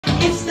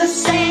it's the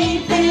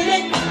same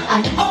feeling.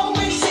 I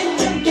always seem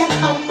to get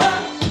over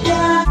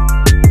ya.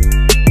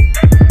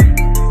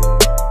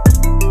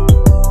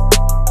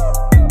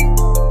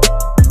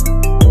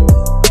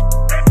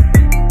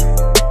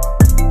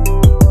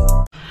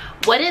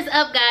 What is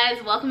up,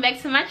 guys? Welcome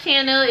back to my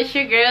channel. It's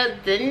your girl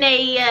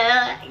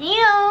Daneya,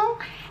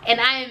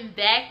 and I am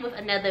back with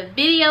another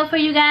video for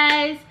you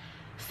guys.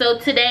 So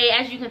today,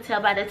 as you can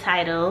tell by the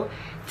title,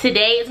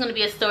 today is going to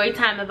be a story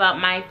time about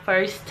my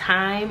first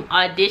time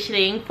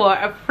auditioning for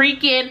a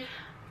freaking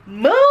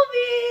movie.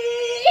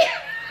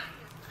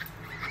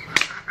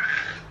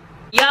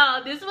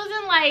 Y'all, this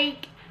wasn't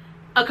like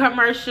a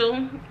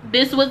commercial.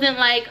 This wasn't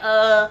like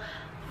a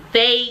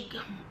fake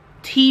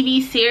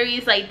TV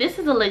series. Like, this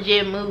is a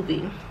legit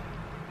movie.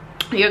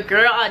 Your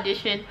girl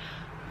auditioned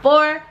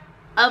for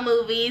a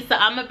movie, so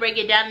I'm gonna break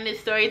it down in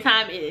this story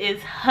time. It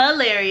is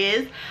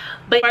hilarious.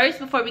 But first,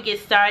 before we get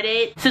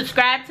started,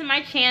 subscribe to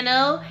my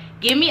channel,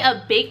 give me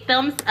a big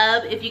thumbs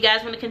up if you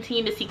guys want to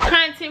continue to see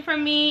content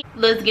from me.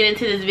 Let's get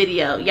into this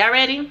video. Y'all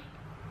ready?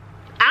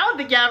 I don't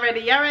think y'all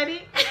ready. Y'all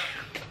ready?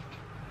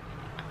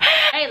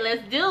 Alright,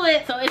 let's do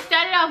it. So it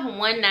started off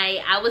one night.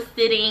 I was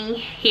sitting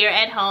here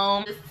at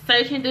home just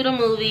searching through the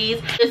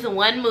movies. This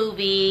one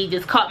movie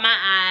just caught my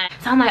eye,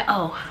 so I'm like,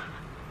 oh,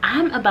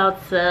 I'm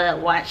about to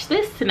watch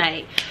this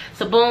tonight.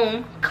 So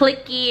boom,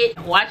 click it,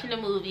 watching the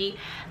movie,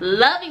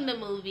 loving the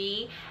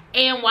movie.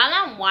 And while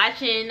I'm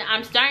watching,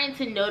 I'm starting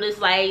to notice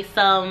like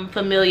some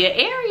familiar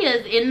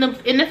areas in the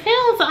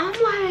film. So I'm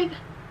like,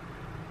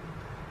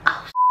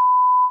 oh,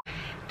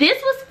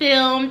 this was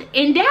filmed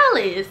in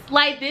Dallas.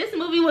 Like, this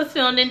movie was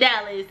filmed in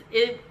Dallas.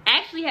 It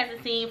actually has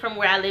a scene from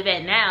where I live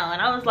at now.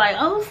 And I was like,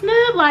 oh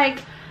snap,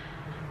 like,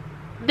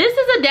 this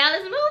is a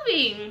Dallas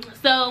movie.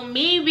 So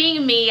me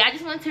being me, I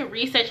just wanted to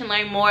research and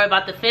learn more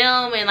about the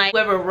film and like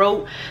whoever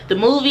wrote the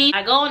movie.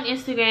 I go on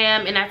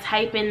Instagram and I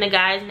type in the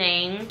guy's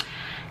name.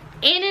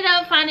 Ended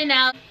up finding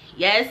out,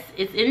 yes,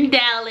 it's in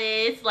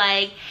Dallas.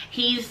 Like,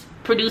 he's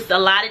produced a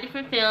lot of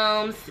different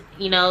films.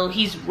 You know,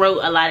 he's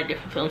wrote a lot of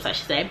different films, I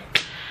should say.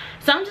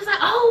 So I'm just like,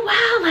 oh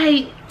wow,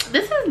 like,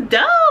 this is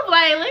dope.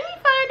 Like, let me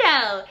find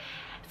out.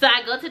 So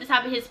I go to the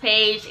top of his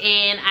page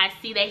and I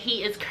see that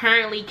he is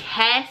currently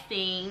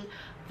casting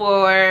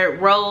for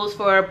roles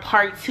for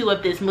part 2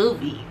 of this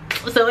movie.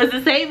 So it's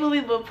the same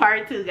movie but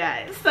part 2,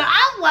 guys. So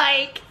I'm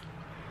like,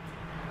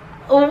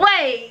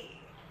 wait,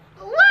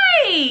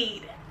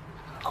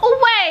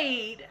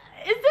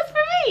 is this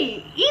for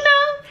me? You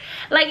know,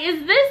 like,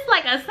 is this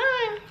like a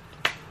sign?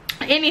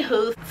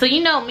 Anywho, so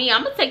you know me,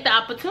 I'm gonna take the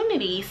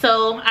opportunity.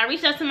 So I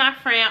reached out to my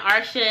friend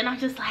Arsha and I'm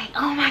just like,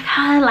 oh my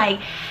god, like,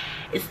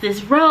 it's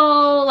this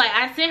role. Like,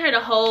 I sent her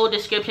the whole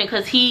description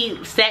because he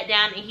sat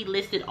down and he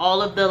listed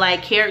all of the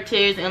like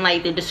characters and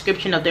like the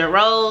description of their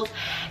roles.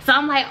 So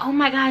I'm like, oh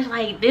my gosh,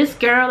 like, this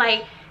girl,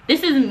 like,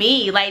 this is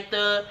me. Like,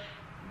 the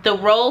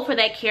role for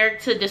that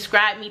character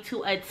described me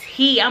to a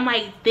T. I'm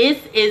like, this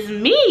is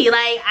me.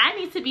 Like, I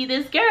need to be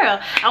this girl.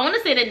 I want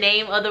to say the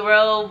name of the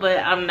role, but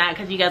I'm not,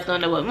 because you guys gonna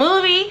know what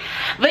movie.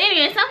 But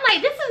anyway, so I'm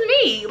like, this is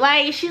me.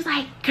 Like, she's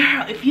like,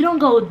 girl, if you don't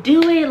go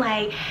do it,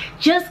 like,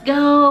 just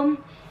go.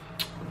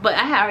 But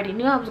I already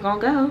knew I was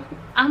gonna go.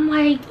 I'm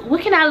like,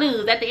 what can I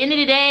lose? At the end of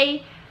the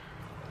day,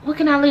 what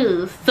can I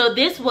lose? So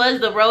this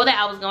was the role that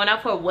I was going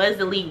out for, was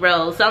the lead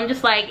role. So I'm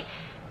just like,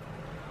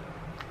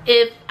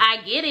 if I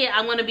get it,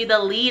 I'm gonna be the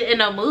lead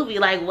in a movie.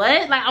 Like,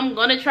 what? Like, I'm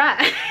gonna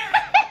try.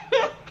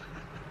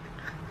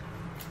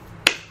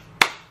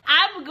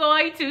 I'm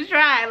going to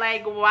try.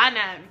 Like, why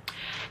not?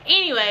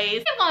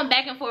 Anyways, I'm going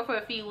back and forth for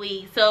a few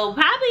weeks. So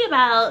probably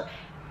about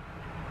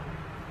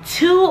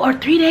 2 or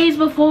 3 days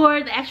before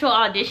the actual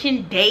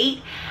audition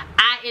date,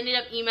 I ended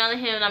up emailing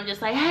him and I'm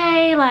just like,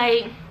 hey,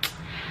 like,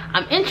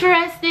 I'm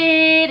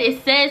interested.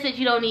 It says that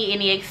you don't need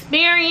any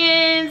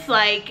experience.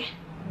 Like,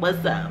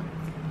 what's up?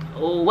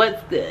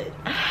 What's good?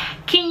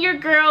 Can your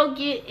girl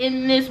get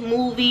in this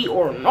movie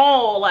or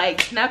no? Like,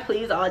 can I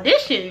please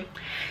audition?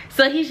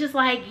 So he's just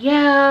like,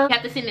 yeah, you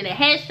have to send in a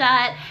headshot.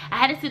 I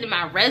had to send in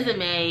my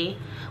resume,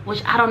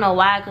 which I don't know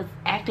why, because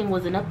acting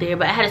wasn't up there,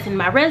 but I had to send in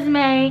my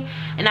resume,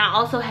 and I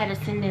also had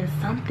to send in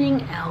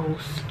something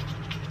else.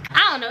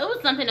 I don't know, it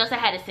was something else I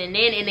had to send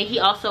in. And then he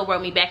also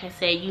wrote me back and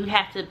said, you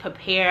have to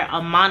prepare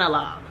a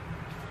monologue.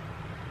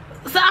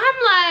 So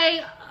I'm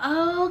like,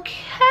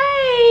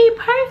 okay,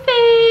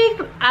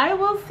 perfect, I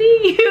will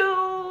see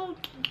you.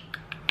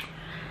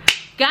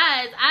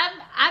 Guys,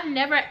 I've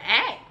never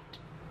acted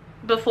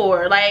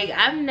before. Like,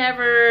 I've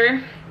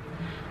never,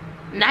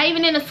 not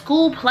even in a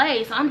school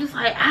play. So I'm just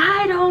like,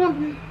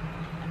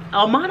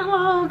 a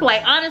monologue?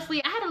 Like,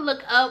 honestly, I had to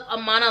look up a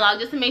monologue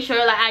just to make sure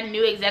like I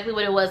knew exactly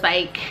what it was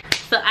like.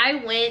 So I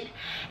went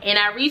and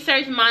I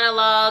researched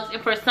monologues,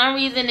 and for some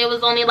reason it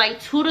was only like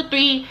 2 to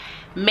 3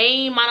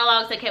 main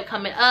monologues that kept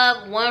coming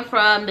up. One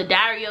from The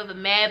Diary of a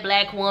Mad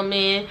Black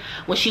Woman,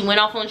 when she went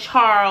off on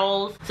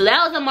Charles. So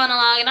that was a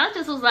monologue, and I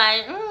just was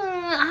like,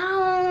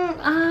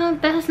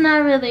 that's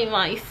not really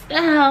my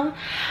style.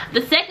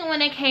 The second one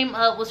that came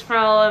up was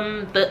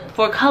from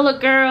For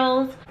Colored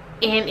Girls,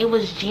 and it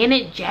was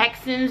Janet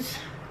Jackson's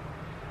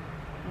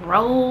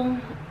role,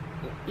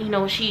 you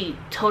know, she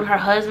told her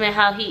husband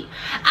how he,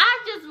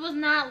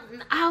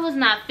 I was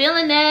not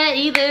feeling that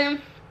either.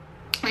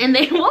 And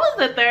then what was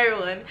the third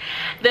one?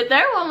 The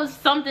third one was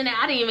something that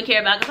I didn't even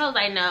care about, because I was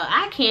like, no,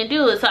 I can't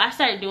do it. So I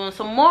started doing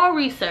some more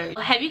research.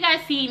 Have you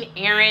guys seen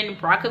Erin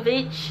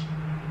Brockovich,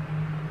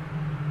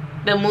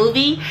 the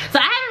movie? So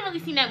I haven't really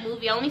seen that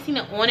movie. I only seen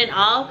it on and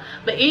off.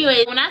 But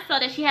anyway, when I saw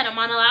that she had a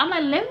monologue, I'm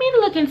like, let me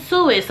look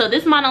into it. So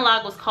this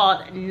monologue was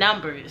called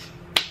Numbers.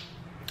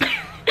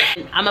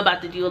 I'm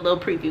about to do a little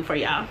preview for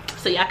y'all,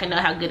 so y'all can know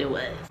how good it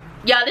was.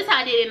 Y'all, this is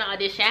how I did it in the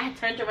audition. I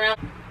turned around.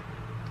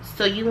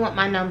 So you want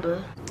my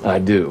number? I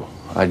do.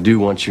 I do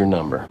want your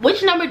number.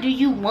 Which number do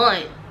you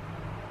want?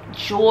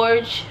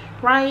 George,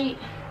 right?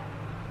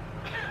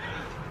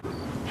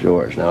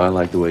 George. Now I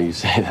like the way you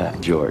say that,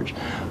 George.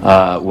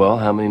 Well,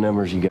 how many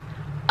numbers you got?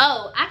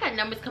 Oh, I got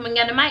numbers coming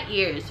out of my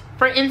ears.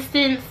 For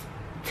instance,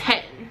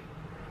 10.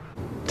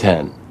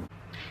 10.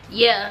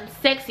 Yeah,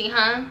 sexy,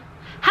 huh?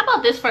 How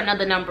about this for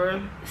another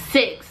number?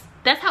 6.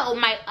 That's how old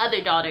my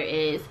other daughter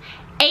is.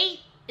 8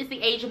 is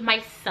the age of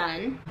my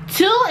son.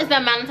 2 is the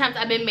amount of times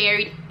I've been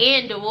married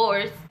and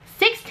divorced.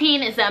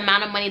 16 is the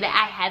amount of money that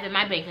I have in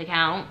my bank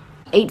account.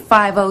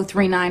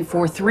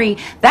 850-3943.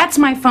 That's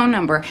my phone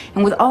number.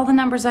 And with all the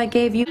numbers I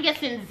gave you, I'm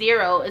guessing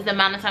 0 is the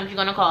amount of times you're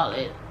gonna call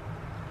it.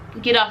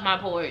 Get off my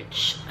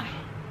porch.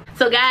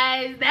 So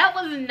guys, that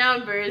was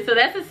numbers. So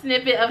that's a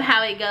snippet of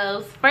how it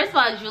goes. First of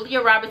all,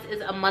 Julia Roberts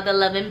is a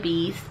mother-loving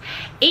beast.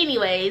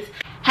 Anyways,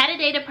 had a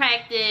day to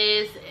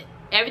practice.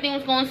 Everything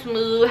was going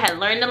smooth, had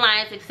learned the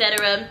lines,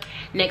 etc.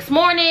 Next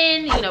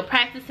morning, you know,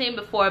 practicing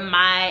before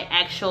my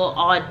actual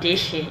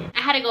audition.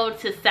 I had to go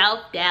to South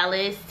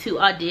Dallas to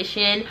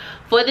audition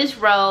for this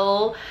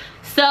role.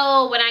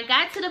 So when I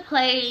got to the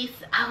place,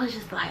 I was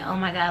just like, oh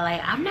my God,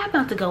 like, I'm not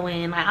about to go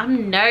in. Like,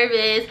 I'm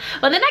nervous.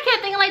 But then I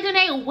kept thinking, like,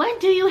 Daneya, what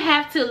do you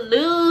have to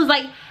lose?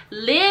 Like,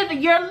 live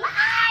your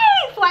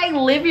life. Like,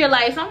 live your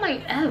life. So I'm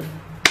like, oh,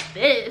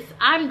 this,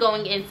 I'm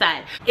going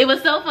inside. It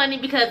was so funny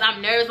because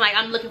I'm nervous. Like,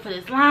 I'm looking for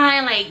this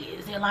line. Like,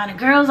 is there a line of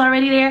girls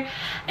already there?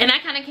 And I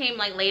kind of came,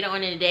 like, later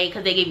on in the day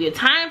because they gave you a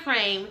time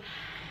frame.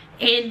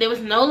 And there was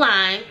no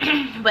line,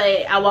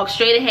 but I walked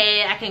straight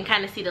ahead. I can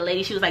kind of see the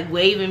lady. She was like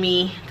waving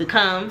me to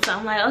come. So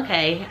I'm like,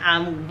 okay,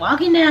 I'm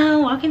walking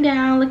down,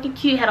 looking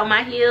cute. Had on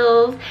my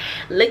heels,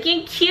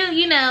 looking cute,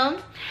 you know.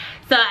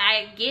 So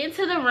I get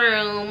into the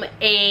room,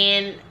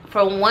 and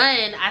for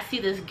one, I see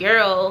this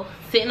girl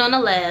sitting on the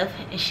left,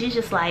 and she's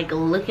just like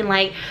looking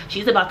like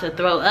she's about to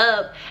throw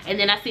up. And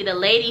then I see the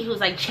lady who's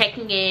like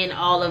checking in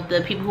all of the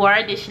people who are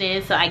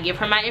auditioning. So I give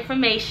her my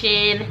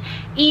information,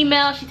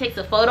 email. She takes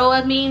a photo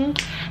of me,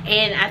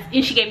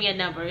 and she gave me a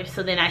number.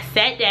 So then I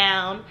sat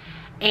down,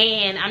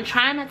 and I'm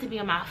trying not to be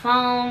on my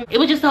phone. It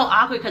was just so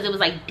awkward because it was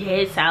like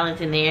dead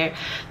silence in there.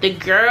 The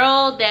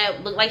girl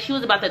that looked like she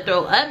was about to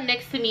throw up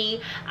next to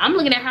me, I'm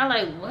looking at her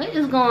like, what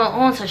is going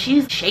on? So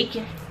she's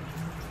shaking,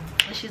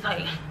 and she's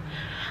like,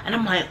 and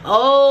I'm like,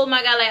 oh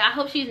my God, like, I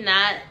hope she's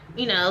not,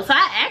 you know. So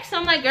I asked her,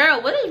 I'm like, girl,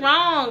 what is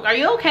wrong? Are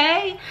you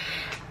okay?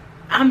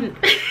 I'm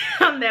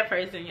that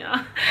person, y'all.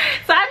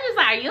 So I'm just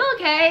like, are you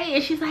okay?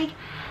 And she's like,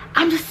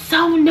 I'm just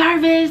so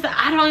nervous.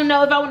 I don't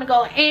know if I want to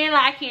go in.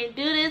 Like, I can't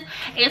do this.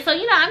 And so,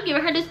 you know, I'm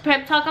giving her this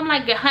prep talk. I'm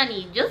like,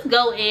 honey, just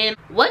go in.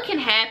 What can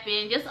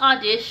happen? Just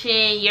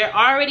audition. You're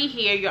already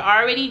here. You're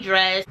already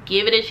dressed.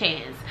 Give it a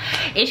chance.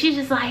 And she's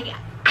just like,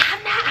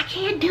 I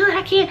can't do it.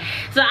 I can't.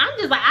 So I'm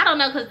just like, I don't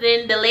know. Because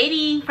then the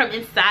lady from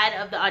inside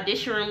of the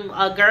audition room,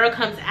 a girl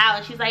comes out,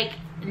 and she's like,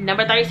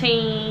 number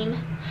 13.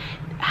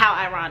 How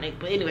ironic.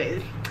 But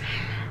anyways,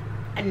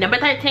 number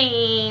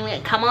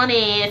 13, come on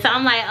in. So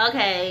I'm like,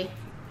 okay,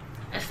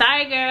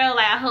 sorry girl,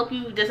 like, I hope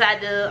you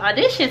decide to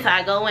audition. So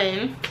I go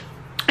in,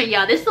 and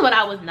y'all, this is what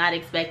I was not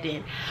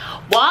expecting.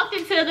 Walked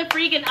into the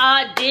freaking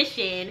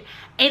audition,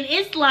 and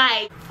it's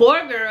like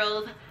 4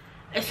 girls.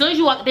 As soon as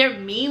you walk, they're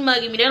mean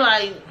mugging me. They're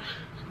like,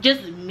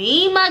 just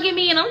mean mugging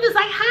me, and I'm just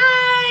like,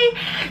 hi.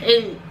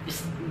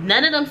 And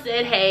none of them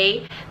said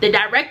hey. The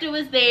director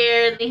was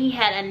there. Then he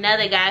had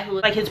another guy who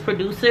was like his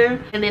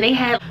producer, and then they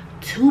had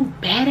 2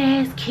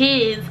 badass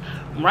kids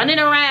running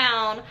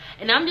around,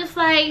 and I'm just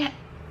like,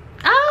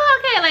 oh,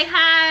 okay, like,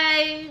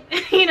 hi.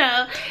 You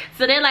know.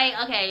 So they're like,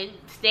 okay,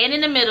 stand in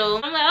the middle.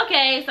 I'm like,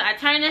 okay. So I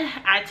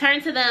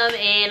turn to them,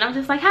 and I'm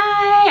just like,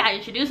 hi. I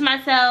introduce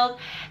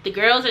myself. The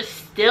girls are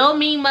still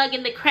mean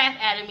mugging the crap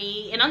out of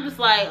me, and I'm just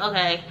like,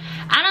 okay,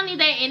 I don't need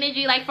that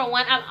energy. Like, for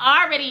one, I'm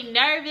already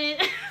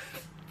nervous.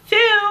 2,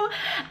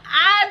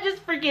 I'm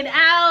just freaking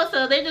out.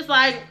 So they're just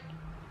like,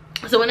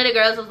 so one of the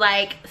girls was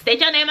like, state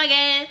your name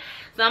again.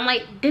 So I'm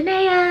like,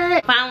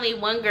 Daneya. Finally,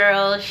 one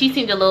girl, she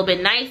seemed a little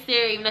bit nicer,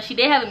 even though she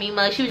did have a mean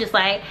mug. She was just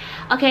like,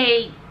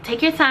 okay,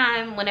 take your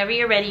time. Whenever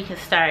you're ready, you can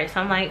start. So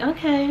I'm like,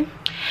 okay.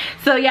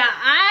 So yeah,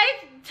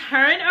 I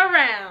turned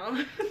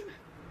around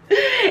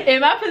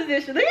in my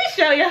position. Let me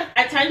show you.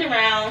 I turned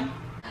around.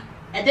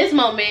 At this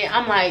moment,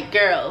 I'm like,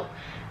 girl,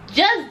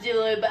 just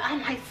do it. But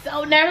I'm like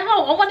so nervous.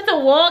 I wanted to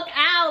walk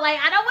out. Like,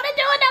 I don't want to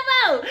do it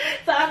no more.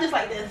 So I'm just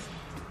like this.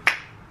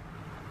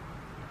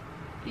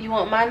 You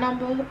want my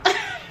number?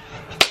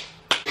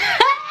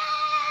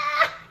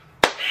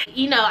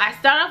 you know, I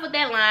start off with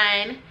that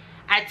line.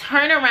 I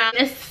turn around.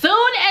 As soon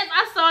as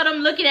I saw them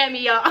looking at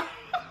me, y'all,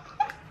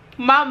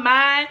 my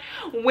mind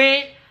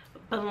went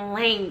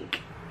blank.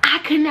 I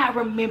could not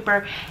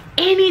remember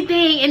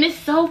anything, and it's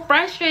so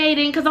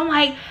frustrating because I'm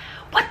like,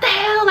 what the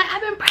hell? Like,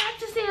 I've been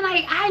practicing.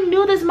 Like, I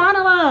knew this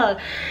monologue.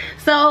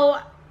 So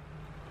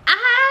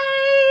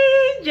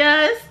I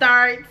just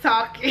start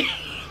talking.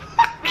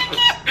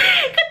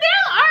 Cause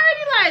they're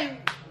already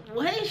like,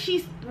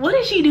 what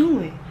is she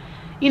doing?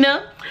 You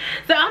know?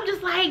 So I'm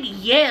just like,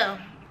 yeah.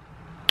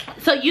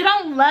 So you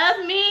don't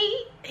love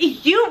me?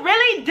 You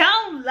really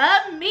don't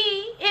love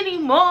me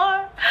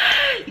anymore?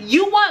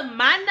 You want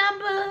my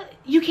number?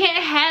 You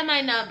can't have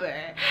my number.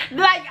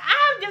 Like,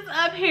 I'm just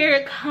up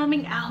here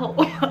coming out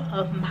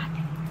of my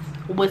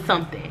ass with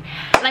something.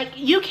 Like,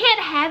 you can't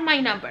have my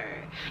number.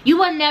 You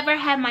will never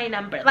have my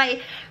number.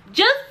 Like,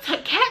 just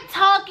kept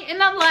talking,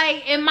 and I'm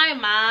like, in my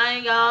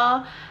mind,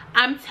 y'all,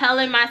 I'm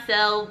telling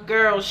myself,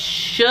 girl,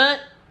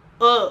 shut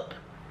up.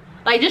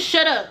 Like, just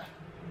shut up.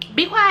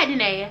 Be quiet,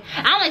 Daneya.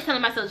 I don't like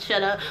telling myself to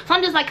shut up. So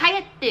I'm just like,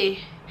 cállate.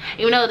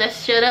 Even though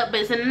that's shut up,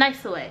 but it's in a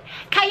nicer way.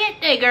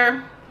 Cállate,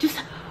 girl. Just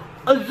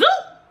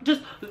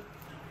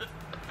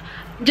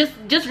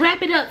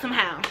wrap it up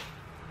somehow.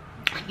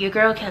 Your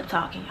girl kept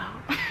talking,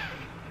 y'all.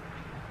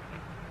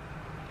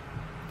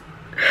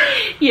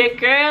 Your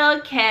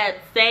girl kept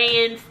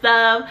saying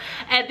stuff.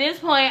 At this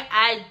point,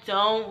 I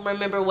don't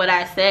remember what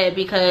I said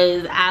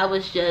because I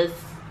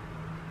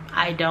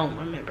don't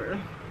remember.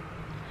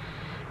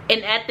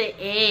 And at the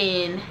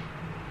end,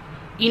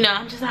 you know,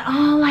 I'm just like,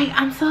 oh, like,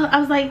 I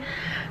was like,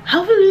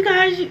 hopefully you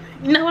guys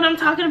know what I'm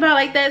talking about,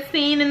 like that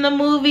scene in the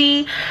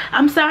movie.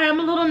 I'm sorry, I'm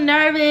a little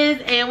nervous.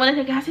 And one of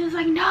the guys, he was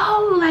like,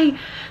 no, like,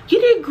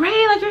 you did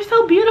great, like, you're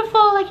so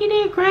beautiful, like, you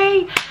did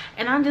great.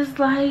 And I'm just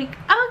like,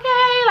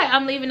 okay, like,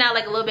 I'm leaving out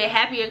like a little bit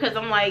happier because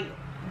I'm like,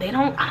 I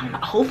don't know,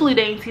 hopefully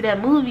they didn't see that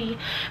movie.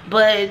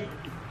 But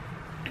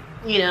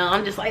you know,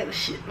 I'm just like,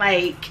 shit,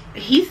 like,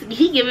 he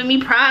giving me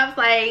props,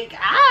 like,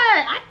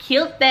 I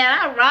killed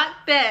that, I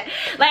rocked that.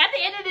 Like, at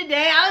the end of the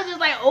day, I was just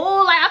like,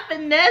 oh, like, I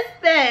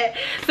finessed that.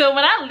 So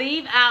when I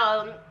leave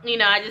out, you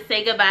know, I just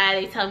say goodbye.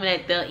 They tell me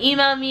that they'll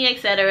email me,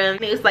 etc.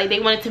 It was like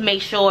they wanted to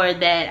make sure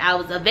that I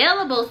was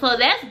available, so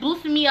that's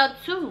boosting me up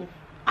too.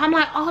 I'm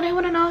like, oh, they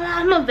want to know that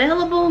I'm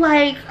available,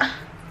 like,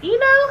 you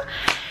know.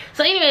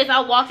 So anyways, I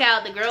walk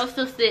out, the girl's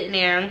still sitting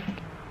there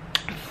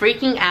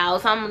freaking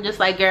out. So I'm just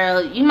like,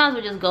 girl, you might as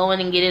well just go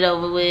in and get it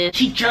over with.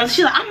 She jumped,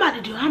 she's like, I'm about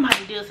to do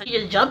it. So she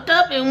just jumped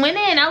up and went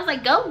in. I was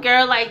like, go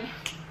girl, like,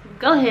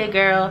 go ahead,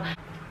 girl.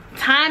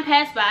 Time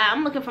passed by,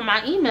 I'm looking for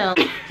my email.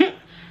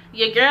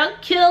 Your girl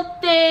killed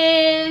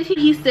this,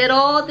 he said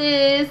all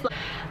this.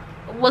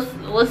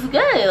 What's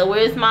good?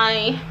 Where's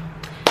my,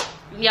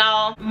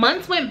 y'all?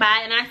 Months went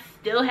by and I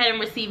still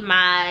hadn't received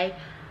my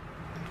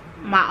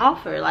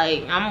offer.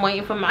 Like, I'm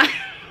waiting for my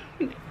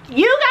you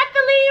got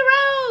the lead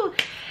role,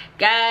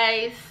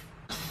 guys.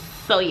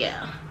 So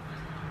yeah,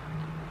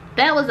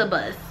 that was a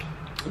bust.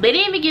 They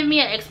didn't even give me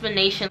an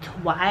explanation to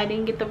why I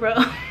didn't get the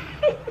role.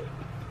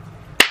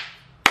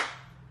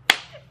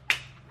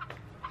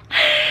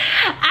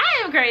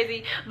 I am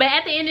crazy, but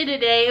at the end of the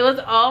day, it was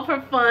all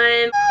for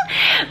fun.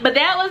 But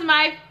that was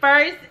my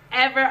first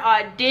ever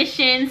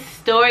audition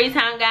story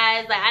time,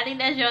 guys. Like, I think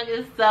that junk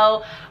is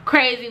so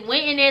crazy.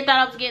 Went in there, thought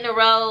I was getting a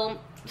role.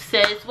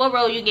 Sis, what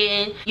role you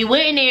getting? You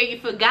went in there, you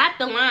forgot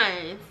the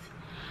lines.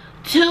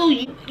 Two,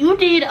 you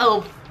did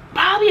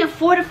probably a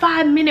 4 to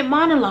 5 minute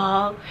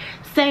monologue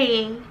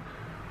saying,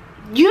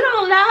 you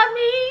don't love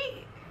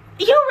me?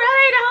 You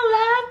really don't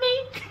love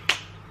me?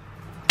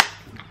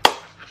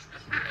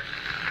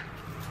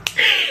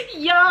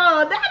 Yo,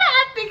 that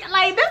I think,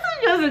 like, this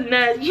is just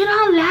nuts. You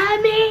don't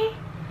love me?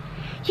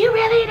 You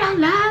really don't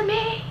love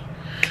me?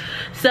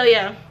 So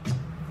yeah,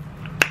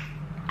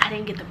 I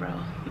didn't get the role.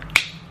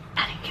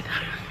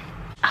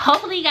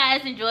 Hopefully you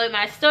guys enjoyed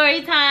my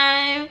story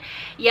time.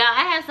 Yeah,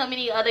 I have so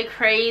many other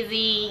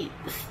crazy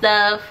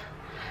stuff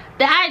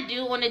that I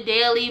do on a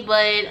daily,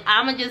 but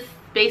I'ma just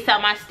space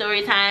out my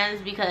story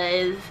times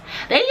because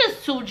they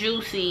just too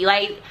juicy.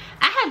 Like,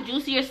 I have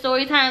juicier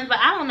story times, but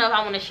I don't know if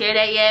I want to share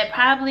that yet.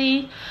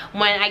 Probably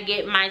when I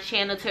get my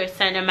channel to a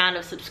certain amount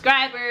of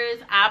subscribers,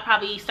 I'll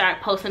probably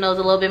start posting those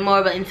a little bit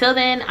more. But until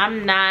then,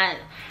 I'm not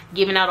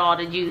giving out all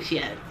the juice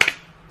yet.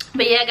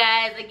 But yeah,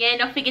 guys, again,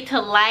 don't forget to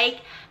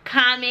like,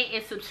 comment,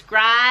 and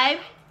subscribe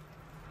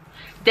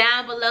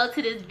down below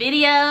to this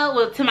video,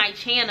 well, to my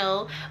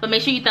channel. But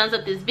make sure you thumbs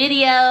up this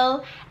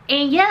video.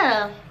 And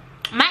yeah,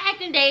 my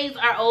acting days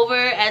are over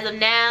as of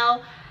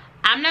now.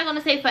 I'm not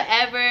gonna say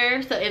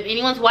forever, so if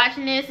anyone's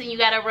watching this and you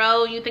got a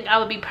role you think I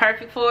would be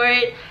perfect for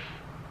it,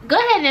 go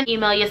ahead and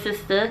email your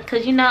sister,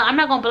 because you know I'm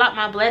not gonna block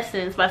my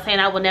blessings by saying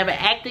I will never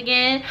act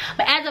again.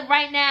 But as of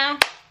right now,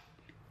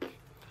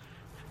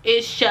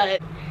 it's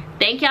shut.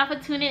 Thank y'all for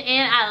tuning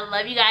in. I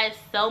love you guys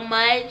so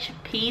much.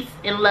 Peace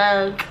and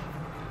love.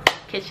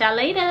 Catch y'all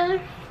later.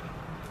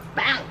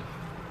 Bye.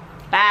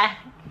 Bye.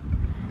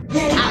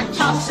 I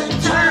toss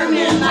and turn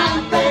in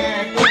my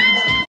bed.